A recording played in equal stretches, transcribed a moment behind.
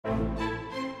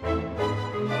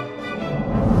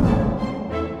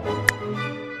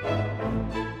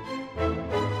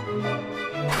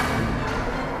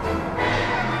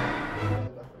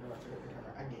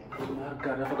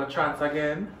trance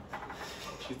again.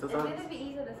 She's the It's going to be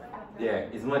easier the second time.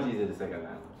 Yeah, it's much easier the second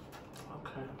time.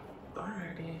 Okay.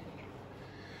 Alrighty.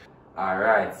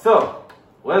 Alright, so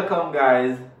welcome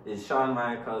guys. It's Sean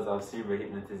Michaels of Cerebro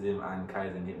Hypnotism and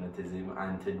Kaizen Hypnotism,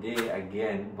 and today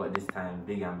again, but this time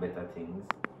bigger and better things.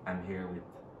 I'm here with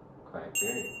Quite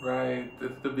Gary. Right,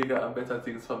 it's the bigger and better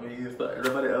things for me. It's like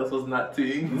everybody else was not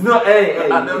things. No, hey,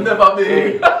 and they'll never be.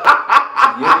 Hey.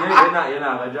 You're not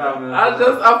gonna draw me out. I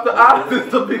just have to ask,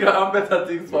 it's the bigger and better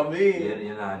things for me.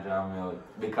 You're not draw me out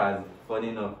because funny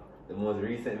enough, the most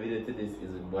recent video to this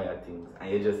is with Boya Things,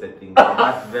 and you just said things.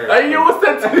 That's very. And you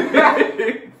said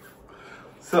things.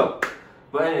 So,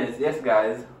 but anyways, yes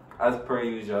guys, as per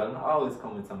usual, I always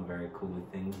come with some very cool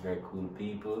things, very cool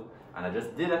people. And I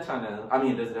just did a channel,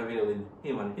 just a video with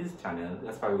him on his channel.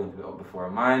 That's probably going to be up before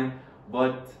mine.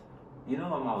 But, you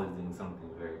know, I'm always doing something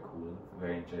very cool,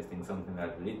 very interesting, something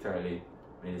that literally,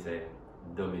 maybe say,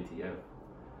 WTF.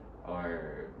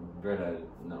 Or, brother,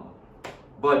 no.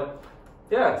 But,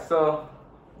 yeah, so,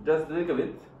 just a little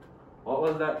bit. What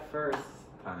was that first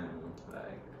time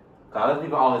like? A lot of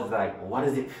people always like, what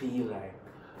does it feel like?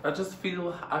 I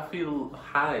feel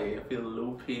high, I feel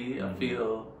loopy, I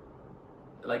feel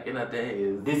like in a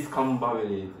daze.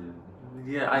 Discombobulated.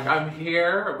 Yeah, I'm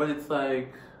here, but it's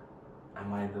like,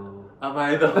 am I though? Am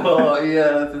I though?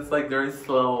 Yes, it's like very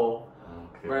slow.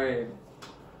 Okay. Right.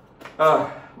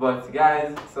 But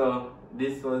guys, so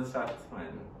this was shot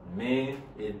when May.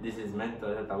 This is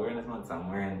Mental Health Awareness Month, so I'm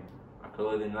wearing a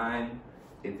clothing line.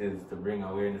 It is to bring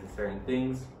awareness to certain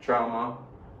things. Trauma,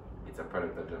 it's a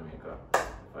product of Jamaica,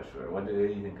 for sure. What do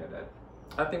you think of that?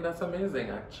 I think that's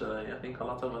amazing, actually. I think a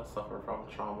lot of us suffer from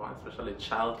trauma, especially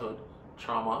childhood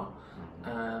trauma,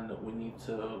 and we need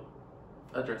to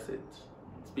address it.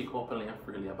 Speak openly and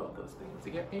freely about those things.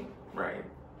 You get me? Right.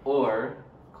 Or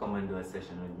come and do a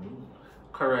session with me.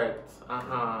 Correct.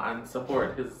 And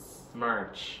support his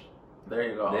merch. There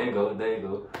you go. There you go. There you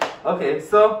go. Okay,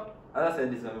 so as I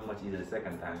said, this is gonna be much easier the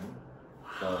second time.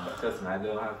 So trust me, I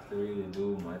don't have to really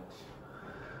do much.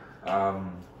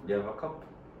 Do you have a cup?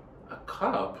 A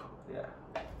cup? Yeah.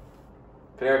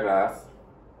 Clear glass.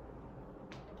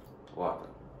 Water.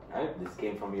 Alright, this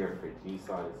came from your fridge. You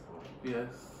saw this one.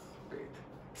 Yes. Great.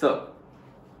 So,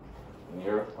 when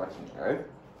you're watching, alright?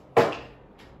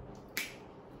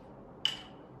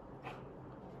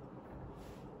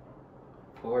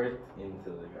 Pour it into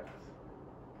the glass.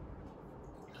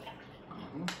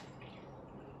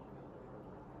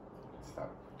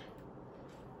 Stop.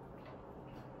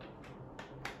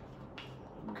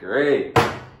 Great.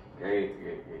 Great.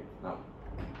 Now,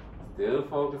 still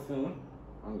focusing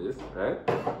on this, right?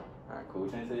 Alright, cool.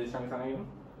 Can you say this strongest one again?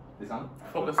 This one?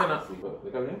 Focusing on.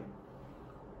 Look at me.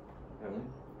 Look at me.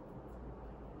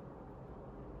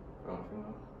 Wrong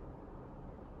finger.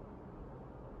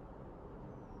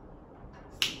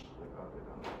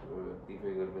 Good. Deep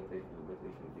very good. Deep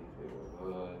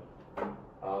good.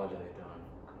 All the way down.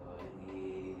 Good.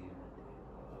 Easy.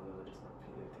 Good. Just not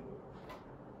feel it too.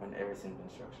 On every single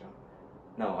instruction.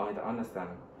 Now, I want to understand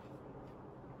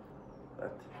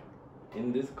that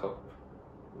in this cup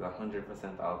is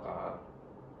 100% alcohol,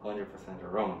 100%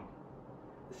 rum,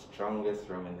 the strongest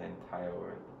rum in the entire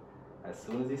world. As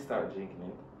soon as you start drinking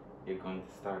it, you're going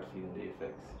to start feeling the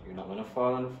effects. You're not going to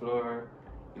fall on the floor.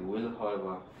 You will,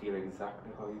 however, feel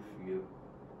exactly how you feel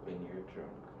when you're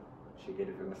drunk. Should you get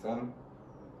it from the sun?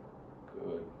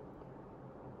 Good.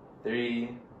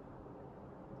 3,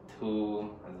 2,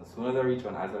 as soon as I reach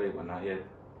one, isolate one, not yet.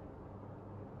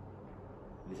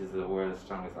 This is the world's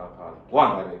strongest alcohol. 1,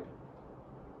 by the way.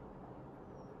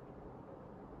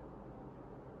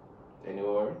 Any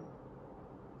more?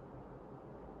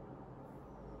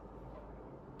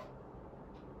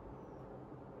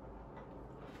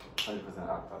 $100%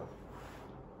 alcohol.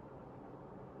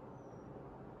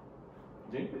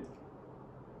 Drink it.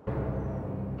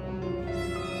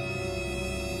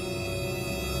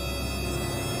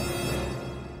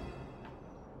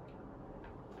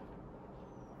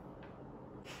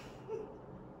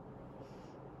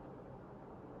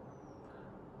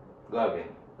 Go again.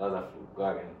 That was a fluke. Go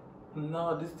again.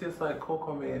 No, this tastes like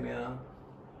Cocomania.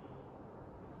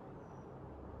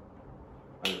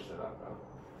 100% alcohol.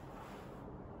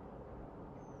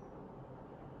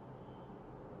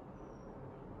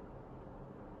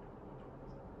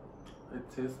 It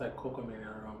tastes like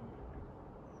Cocomania rum.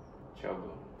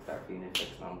 Trouble. Start feeling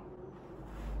effects now.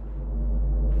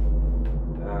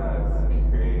 That's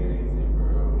crazy,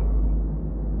 bro.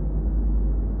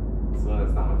 So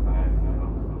that's not a fine.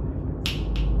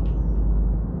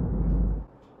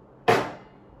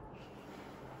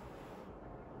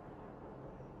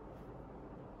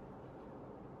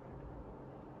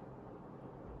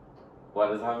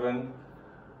 What has happened?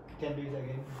 Can do it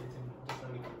again. Just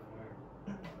only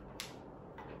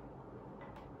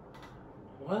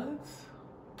What?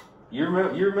 You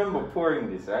remember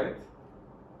pouring this, right?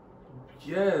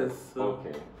 Yes.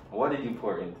 Okay. What did you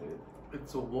pour into it?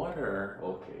 It's water.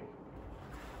 Okay.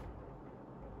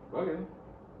 Okay.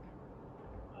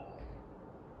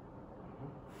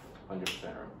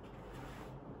 100%.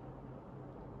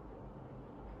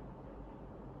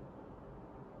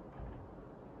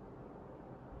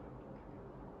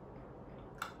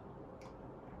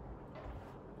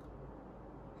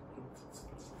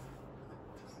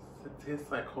 It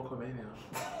tastes like Cocomania.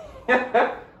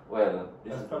 Well,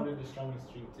 That's probably the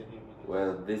strongest drink to him.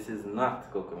 well, this is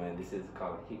not Cocoman. This is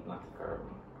called Hypnotic Herb.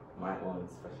 My own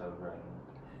special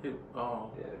brand.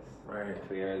 Oh, Yes. right.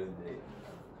 3 years a day.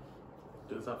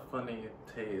 There's a funny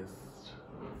taste.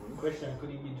 Question: could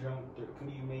he be drunk?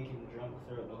 Could you make him drunk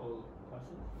throughout the whole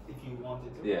process if you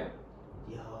wanted to? Yeah.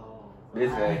 Yo.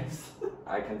 This nice.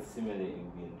 I can simulate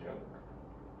you being drunk.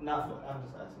 Not for. I'm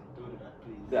just asking. Don't do that,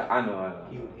 please. Yeah, I know.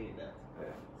 He would hate that.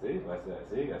 Yeah. See, what's that?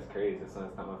 See, that's crazy. So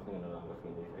it's not my finger, no longer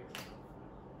feeling effects.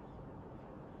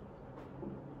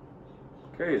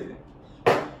 Crazy.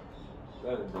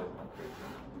 That is definitely crazy.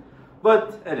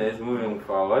 But it is moving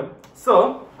forward.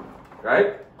 So,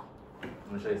 right? I'm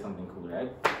gonna show you something cool,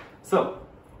 right? So,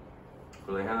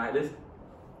 put your hand like this.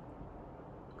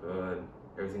 Good.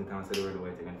 Every single time I say the word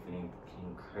wet, you're gonna feel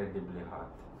incredibly hot.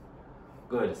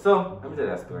 Good. So, let me tell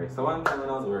you that story. So, one time when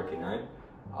I was working, right?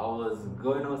 I was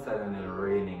going outside and it was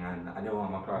raining and I didn't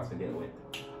want my clothes to get wet.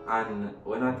 And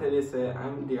when I tell you, say,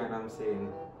 I'm there and I'm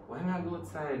saying, why not go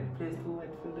outside? The place too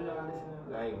wet for do all this,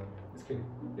 like, it's crazy.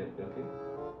 Yeah, okay?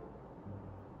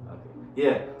 Okay.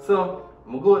 Yeah, so,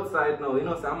 I'm go outside now, you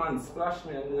know, so a man splash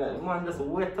me and like, man just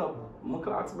wet up my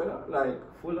clothes, brother, like,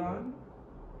 full on.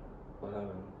 What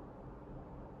happened?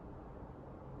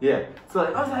 Yeah, so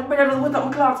I was like, brother, just wet up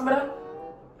my clothes, brother.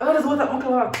 I just wet up my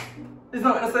clothes. It's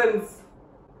not making sense.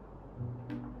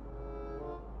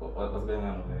 What's going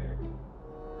on over here?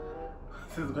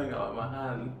 This is going out of my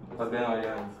hand. What's going on with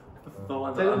your hands? The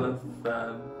ones I Tell me.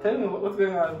 understand. Tell me, what's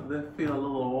going on? They feel a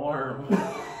little warm.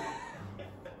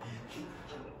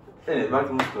 Anyway, back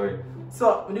to my story.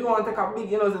 So, we do want to take a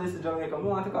big, you know, so this is Jamaica, we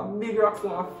want to take a big rock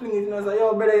stone and fling it, you know, so,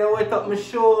 yo, brother, you wet up my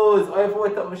shoes. Or if you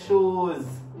wet up my shoes.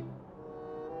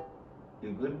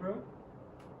 You good, bro?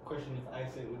 Question: if I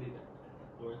said would it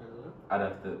work as well? I'd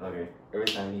have to, okay. Every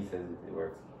time he says it, it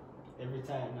works. Every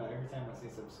time I say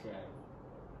subscribe.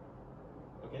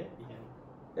 Okay, you can.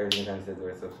 Every time he says the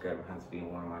word subscribe, my hands feel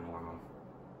warm and warm.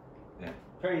 Yeah.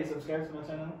 Perry, you subscribe to my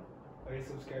channel? Are you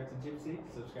subscribed to Gypsy?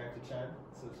 Subscribe to Chad?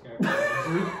 Subscribe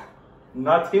to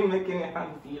Not him making your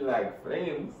hand feel like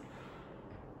flames.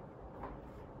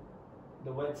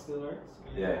 The wet still works?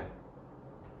 Yeah.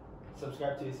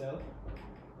 Subscribe to yourself.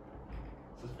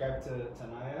 Subscribe to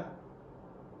Tanaya.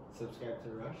 Subscribe to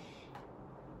Rush.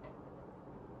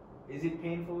 Is it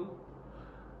painful?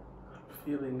 I'm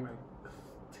feeling like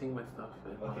seeing my stuff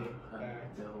in my Okay, hand,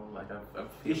 alright. you know, like I'm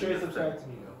You feeling sure you it. subscribe to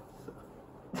me though?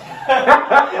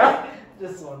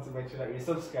 Just want to make sure that you're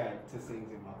subscribed to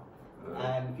Singzima.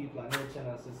 And people on your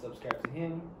channel should subscribe to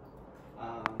him.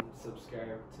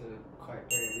 Subscribe to Quiet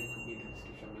Perry. Link will be in the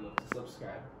description below to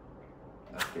subscribe.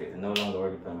 That's crazy. No longer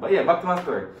working for him. But yeah, back to my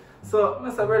story. So,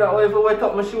 Mr. Brother, oh, if I wet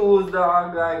up my shoes,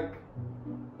 dog, like,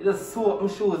 you just soak my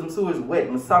shoes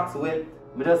wet, my socks wet.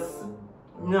 Me just,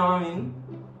 you know what I mean?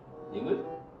 You good?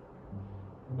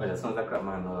 But as soon as I crap,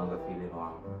 man, no longer feeling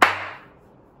warm.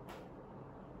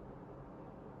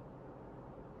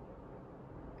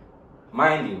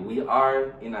 Mind you, we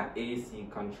are in an AC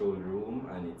controlled room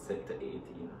and it's set to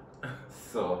 18.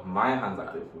 So my hands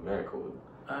actually feel very cold.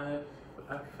 I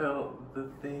felt the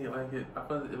thing, like I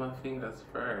felt it in my fingers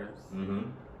first. Mm-hmm.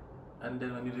 And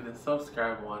then when you did the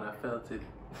subscribe one, I felt it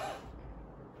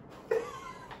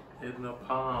in the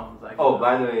palms. Like, Oh,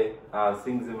 by the way,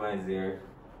 Singzima is here.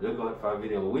 Look out for a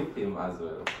video with him as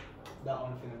well. That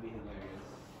one's gonna be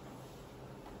hilarious.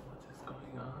 What is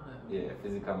going on? Yeah,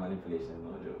 physical manipulation,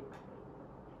 no joke.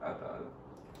 At all.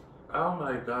 Oh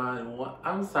my god, what?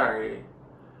 I'm sorry.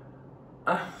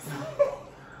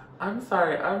 I'm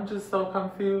sorry, I'm just so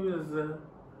confused. Yeah,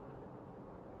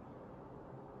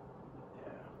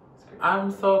 it's crazy.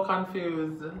 I'm so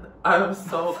confused. I'm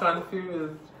so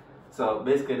confused. So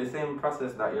basically the same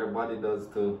process that your body does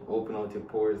to open out your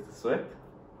pores to sweat,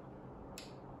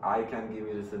 I can give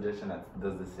you the suggestion that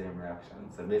does the same reaction.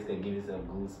 So basically give yourself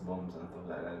goosebumps and stuff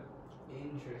like that.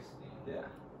 Interesting. Yeah.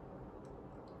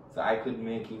 So I could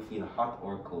make you feel hot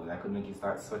or cold. I could make you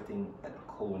start sweating at the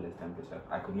coldest temperature.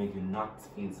 I could make you not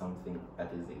feel something that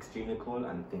is extremely cold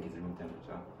and think it's room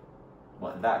temperature.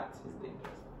 And that is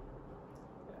dangerous.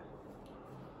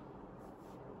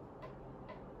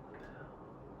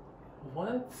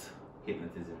 What?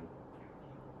 Hypnotism,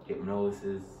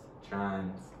 hypnosis,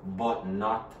 trance, but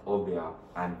not obia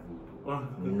and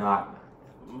voodoo. Not.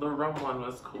 The rum one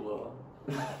was cool.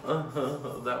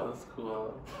 That was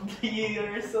cool.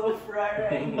 You're so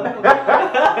fried right now.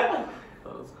 That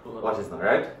was cool. Watch this now,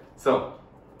 right? So,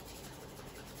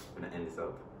 I'm gonna end this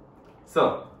out.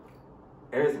 So,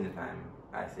 every single time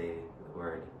I say the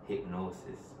word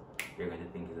hypnosis, you're gonna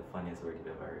think it's the funniest word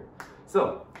you've ever heard.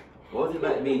 So, what was it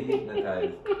like being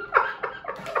hypnotized?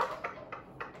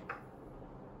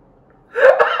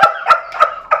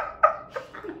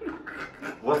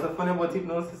 What's the funny about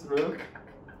hypnosis, bro?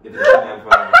 If it's funny, I'm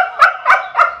funny.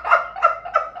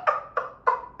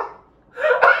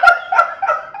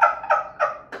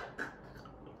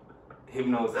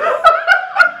 Hypnosis.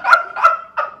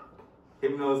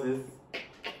 Hypnosis.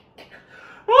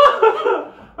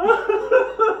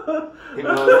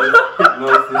 Hypnosis.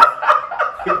 Hypnosis.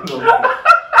 Hypnosis.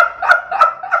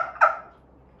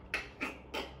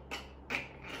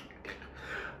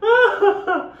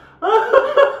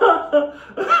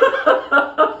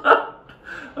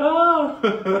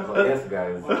 So yes,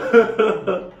 guys.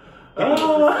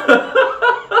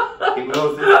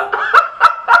 Hypnosis.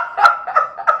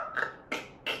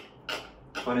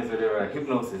 Funny so they were like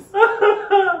hypnosis. So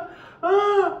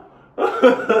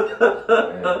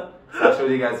I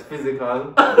showed you guys physical.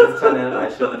 On this channel I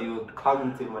showed you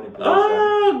cognitive manipulation.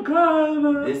 Oh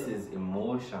god. This is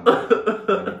emotional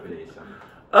manipulation.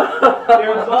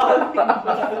 You're gone.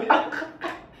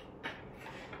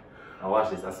 Now watch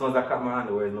this. As soon as I cut my hand,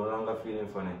 the word is no longer feeling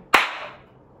funny.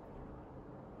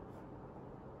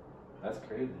 That's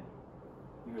crazy.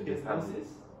 You were just having Hypnosis?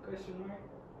 Question mark?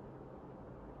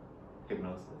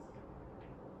 hypnosis.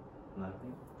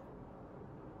 Nothing.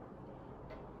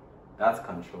 That's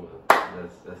control.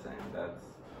 That's saying that's.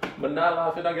 But not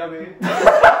laughing at me.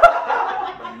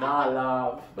 But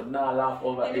not laugh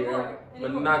over here.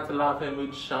 But not laughing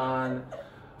with Sean.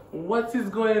 What is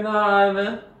going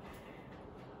on?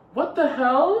 What the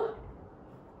hell?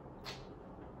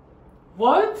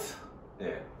 What?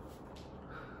 Yeah.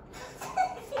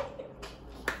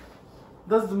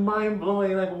 That's mind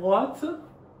blowing. Like what?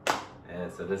 Yeah,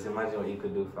 so just imagine what you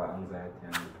could do for anxiety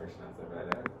and depression and stuff like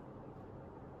that.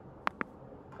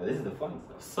 But this is the fun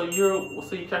stuff. So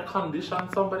you can condition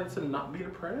somebody to not be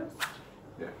depressed?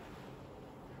 Yeah.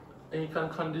 And you can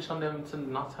condition them to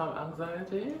not have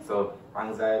anxiety? So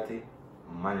anxiety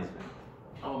management.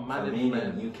 Oh, So management.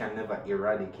 meaning you can never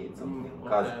eradicate something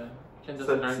because Okay. You can just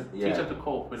certain- teach them to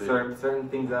cope with it. certain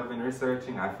things I've been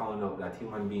researching, I found out that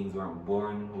human beings weren't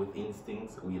born with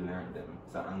instincts, we learned them.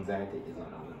 So anxiety is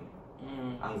one of them.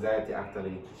 Anxiety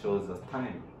actually shows us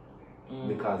time.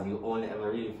 Because you only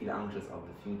ever really feel anxious of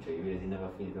the future. You really never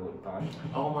feel it about the past.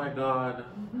 Oh my god.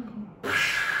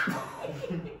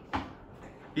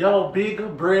 Yo,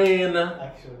 big brain.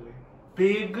 Actually.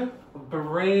 Big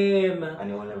brain. And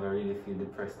you will never really feel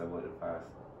depressed about the past.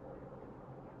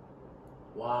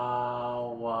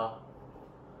 Wow.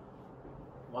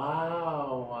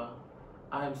 Wow.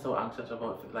 I'm so anxious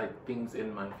about like things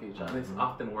in my future, and it's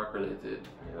often work related.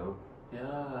 Yo.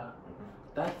 Yeah.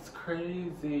 That's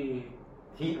crazy.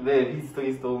 He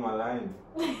stole my line.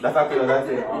 That's actually what I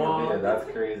say on the video. That's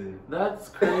crazy. That's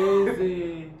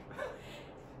crazy.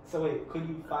 So wait, could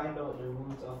you find out the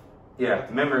roots of? Yeah,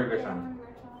 memory regression.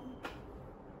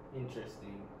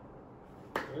 Interesting.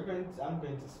 I'm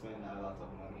going to spend a lot of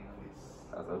money on this.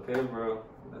 That's okay, bro.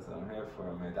 That's what I'm here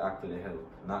for, man. To actually help,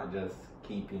 not just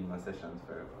keeping my sessions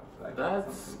forever. Like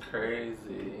That's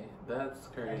crazy. That's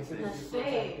crazy. The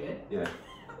shade. Yeah.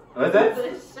 What's that? The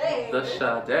shade. The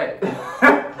Sade.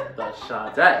 The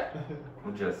Sade.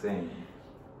 I'm just saying.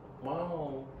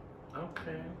 Wow.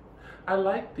 Okay. I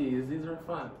like these. These are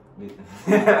fun. You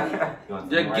want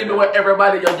Just some give me more? what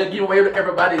everybody, yo, just give away to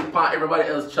everybody on everybody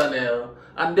else's channel.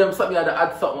 And them something had to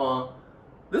add something.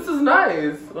 This is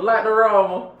nice. I like the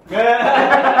rum. The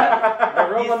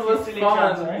rum one was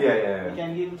fun. Right? Yeah. You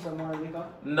can give him some more liquor?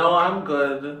 No, I'm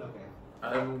good. Okay.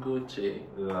 I'm Gucci.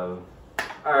 Love.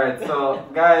 Alright, so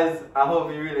guys, I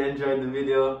hope you really enjoyed the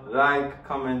video. Like,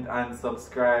 comment, and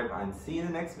subscribe. And see you in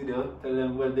the next video. Tell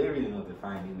them, well, they really know to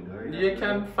find you. You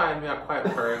can find me at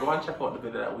Quiet Fur. Go and check out the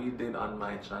video that we did on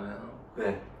my channel.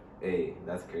 Hey,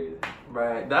 that's crazy.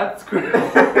 Right, that's crazy.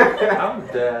 I'm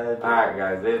dead. Alright,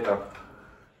 guys, later.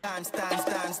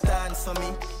 Dance for me.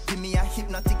 Give me a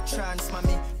hypnotic trance,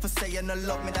 mommy. For say you no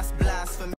love me, that's blasphemy.